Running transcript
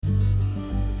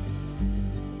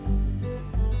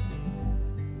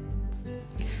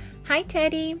Hi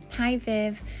Teddy, hi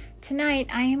Viv. Tonight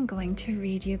I am going to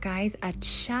read you guys a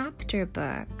chapter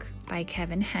book by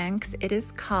Kevin Hanks. It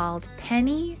is called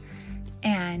Penny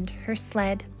and Her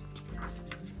Sled.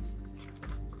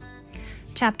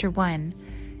 Chapter 1.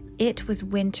 It was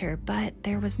winter, but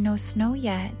there was no snow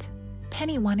yet.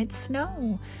 Penny wanted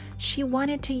snow. She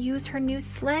wanted to use her new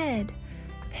sled.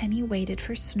 Penny waited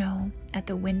for snow at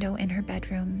the window in her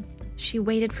bedroom. She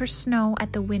waited for snow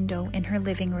at the window in her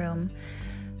living room.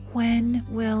 "When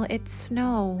will it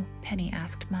snow?" Penny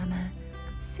asked Mama.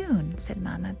 "Soon," said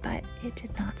Mama, but it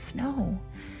did not snow.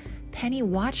 Penny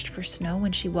watched for snow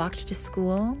when she walked to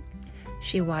school.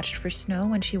 She watched for snow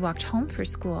when she walked home from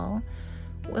school.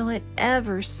 "Will it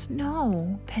ever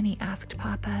snow?" Penny asked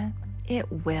Papa.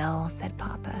 "It will," said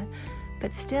Papa,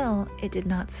 but still it did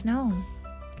not snow.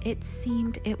 It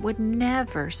seemed it would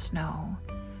never snow.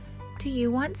 "Do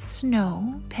you want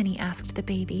snow?" Penny asked the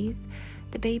babies.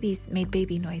 The babies made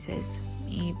baby noises.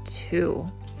 "Me too,"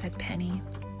 said Penny.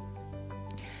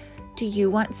 "Do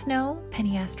you want snow?"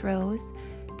 Penny asked Rose.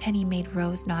 Penny made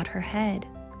Rose nod her head.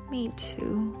 "Me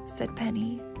too," said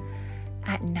Penny.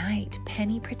 At night,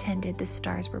 Penny pretended the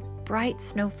stars were bright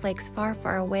snowflakes far,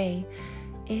 far away.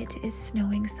 "It is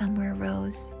snowing somewhere,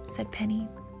 Rose," said Penny.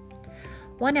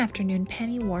 One afternoon,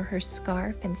 Penny wore her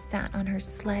scarf and sat on her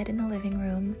sled in the living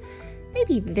room.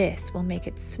 "Maybe this will make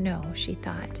it snow," she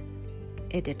thought.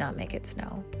 It did not make it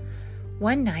snow.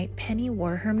 One night, Penny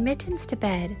wore her mittens to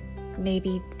bed.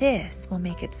 "Maybe this will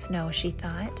make it snow," she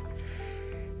thought.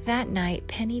 That night,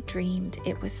 Penny dreamed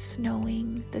it was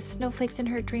snowing. The snowflakes in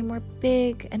her dream were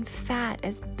big and fat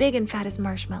as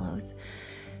marshmallows.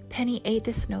 Penny ate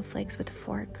the snowflakes with a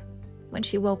fork. When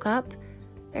she woke up,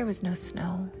 there was no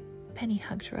snow. Penny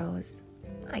hugged Rose.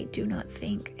 "I do not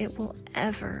think it will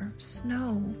ever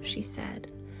snow," she said.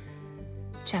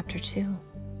 Chapter 2.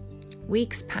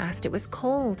 Weeks passed. It was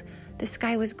cold. The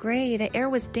sky was gray. The air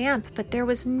was damp, but there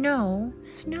was no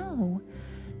snow.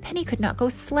 Penny could not go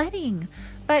sledding,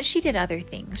 but she did other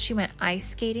things. She went ice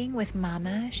skating with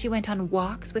Mama. She went on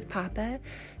walks with Papa.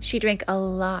 She drank a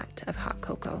lot of hot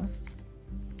cocoa.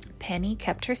 Penny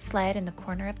kept her sled in the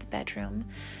corner of the bedroom.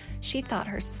 She thought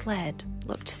her sled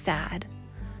looked sad.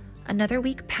 Another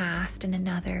week passed, and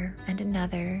another, and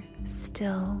another.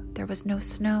 Still, there was no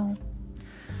snow.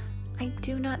 "I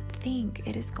do not think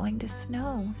it is going to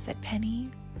snow," said Penny.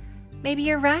 "Maybe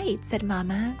you're right," said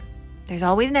Mama. "There's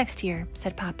always next year,"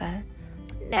 said Papa.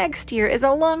 "Next year is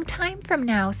a long time from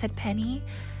now," said Penny.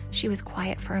 She was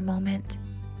quiet for a moment.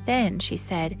 Then she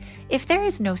said, "If there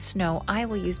is no snow, I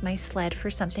will use my sled for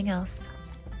something else."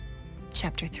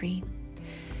 Chapter 3.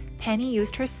 Penny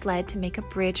used her sled to make a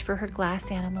bridge for her glass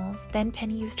animals. Then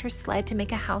Penny used her sled to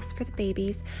make a house for the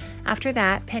babies. After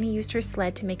that, Penny used her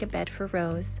sled to make a bed for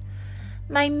Rose.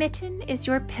 "My mitten is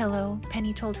your pillow,"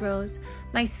 Penny told Rose.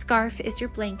 "My scarf is your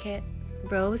blanket."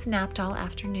 Rose napped all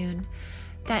afternoon.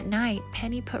 That night,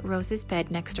 Penny put Rose's bed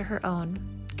next to her own.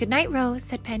 "Good night, Rose,"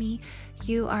 said Penny.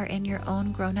 "You are in your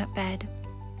own grown-up bed."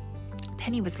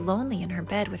 Penny was lonely in her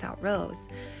bed without Rose.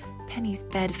 Penny's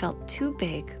bed felt too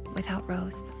big without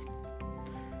Rose.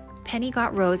 Penny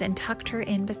got Rose and tucked her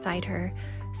in beside her.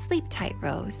 "Sleep tight,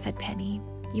 Rose," said Penny.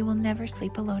 "You will never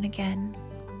sleep alone again."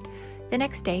 The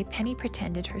next day, Penny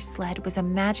pretended her sled was a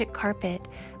magic carpet.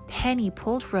 Penny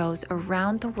pulled Rose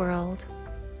around the world.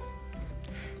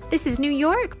 "This is New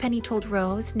York," Penny told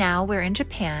Rose. "Now we're in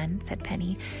Japan," said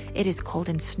Penny. "It is cold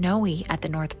and snowy at the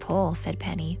North Pole," said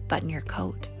Penny. "Button your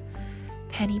coat."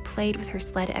 Penny played with her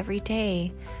sled every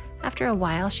day. After a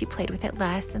while, she played with it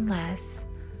less and less.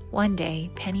 One day,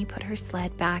 Penny put her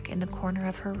sled back in the corner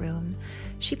of her room.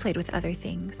 She played with other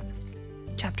things.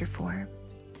 Chapter 4.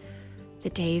 The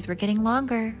days were getting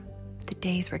longer. The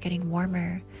days were getting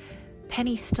warmer.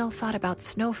 Penny still thought about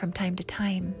snow from time to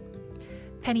time.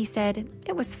 Penny said,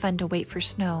 "It was fun to wait for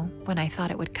snow when I thought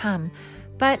it would come,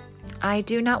 but I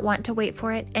do not want to wait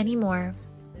for it anymore."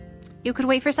 "You could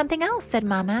wait for something else," said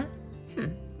Mama.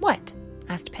 What?"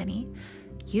 asked Penny.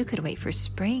 "You could wait for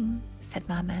spring," said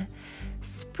Mama.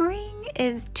 "Spring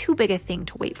is too big a thing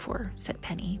to wait for," said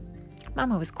Penny.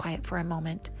 Mama was quiet for a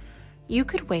moment. "You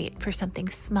could wait for something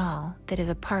small that is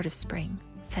a part of spring,"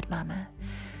 said Mama.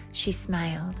 She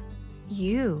smiled.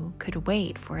 "You could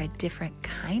wait for a different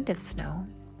kind of snow."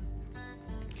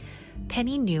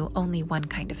 Penny knew only one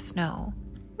kind of snow.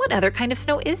 "What other kind of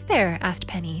snow is there?" asked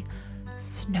Penny.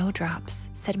 "Snowdrops,"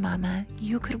 said Mama.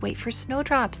 "You could wait for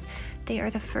snowdrops. They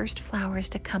are the first flowers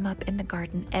to come up in the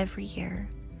garden every year."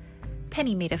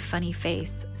 Penny made a funny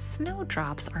face.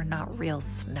 "Snowdrops are not real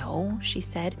snow," she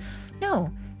said.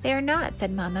 "No, they are not,"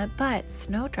 said Mama, "but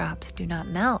snowdrops do not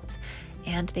melt.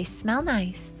 And they smell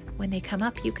nice. When they come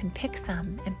up, you can pick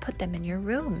some and put them in your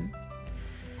room.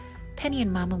 Penny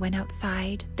and Mama went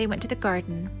outside. They went to the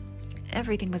garden.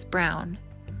 Everything was brown.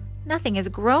 Nothing is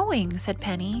growing, said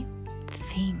Penny.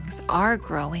 Things are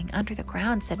growing under the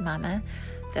ground, said Mama.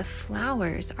 The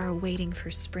flowers are waiting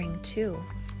for spring too.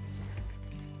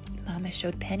 Mama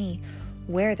showed Penny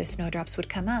where the snowdrops would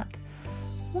come up.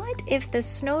 What if the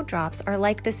snowdrops are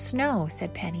like the snow,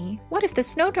 said Penny. What if the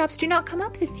snowdrops do not come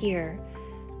up this year?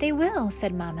 They will,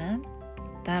 said Mama.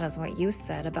 That is what you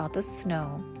said about the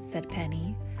snow, said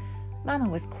Penny. Mama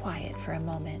was quiet for a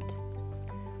moment.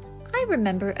 I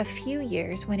remember a few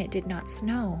years when it did not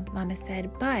snow, Mama said,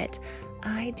 but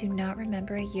I do not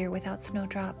remember a year without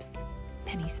snowdrops.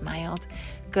 Penny smiled.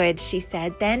 Good, she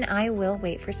said. Then I will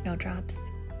wait for snowdrops.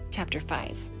 Chapter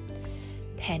 5.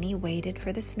 Penny waited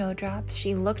for the snowdrops.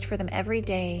 She looked for them every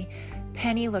day.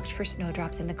 Penny looked for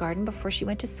snowdrops in the garden before she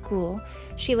went to school.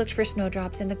 She looked for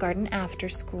snowdrops in the garden after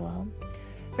school.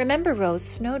 Remember, Rose,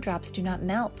 snowdrops do not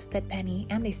melt, said Penny,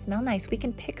 and they smell nice. We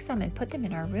can pick some and put them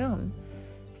in our room.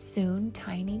 Soon,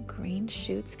 tiny green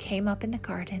shoots came up in the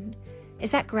garden.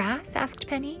 Is that grass? Asked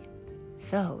Penny.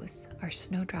 Those are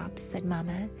snowdrops, said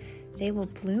Mama. They will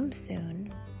bloom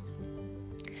soon.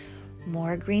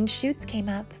 More green shoots came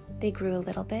up. They grew a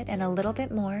little bit and a little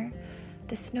bit more.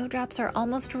 The snowdrops are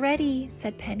almost ready,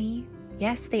 said Penny.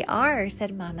 Yes, they are,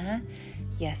 said Mama.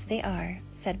 Yes, they are,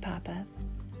 said Papa.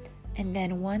 And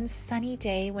then one sunny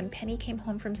day when Penny came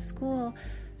home from school,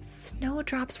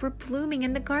 snowdrops were blooming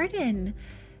in the garden.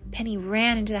 Penny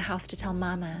ran into the house to tell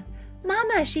Mama.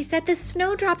 Mama, she said, the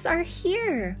snowdrops are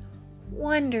here.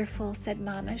 Wonderful, said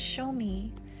Mama. Show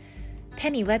me.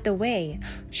 Penny led the way.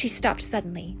 She stopped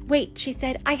suddenly. Wait, she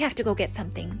said, I have to go get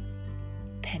something.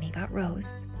 Penny got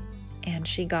Rose, and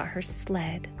she got her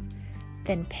sled.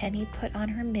 Then Penny put on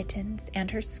her mittens and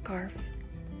her scarf.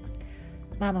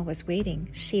 Mama was waiting.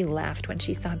 She laughed when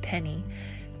she saw Penny.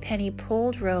 Penny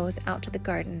pulled Rose out to the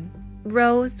garden.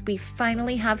 Rose, we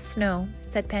finally have snow,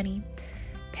 said Penny.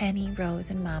 Penny, Rose,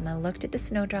 and Mama looked at the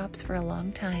snowdrops for a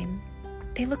long time.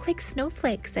 They look like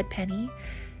snowflakes, said Penny.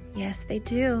 Yes, they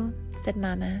do, said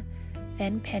Mama.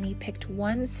 Then Penny picked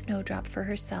one snowdrop for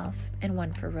herself and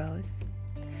one for Rose.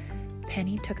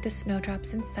 Penny took the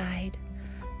snowdrops inside.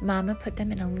 Mama put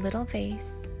them in a little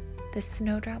vase. The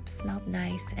snowdrops smelled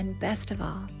nice, and best of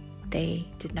all, they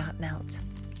did not melt.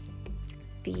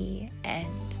 The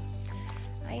end.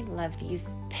 I love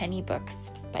these Penny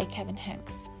books by Kevin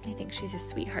Hanks. I think she's a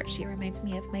sweetheart. She reminds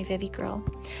me of my Vivi girl.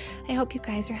 I hope you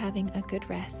guys are having a good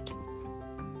rest.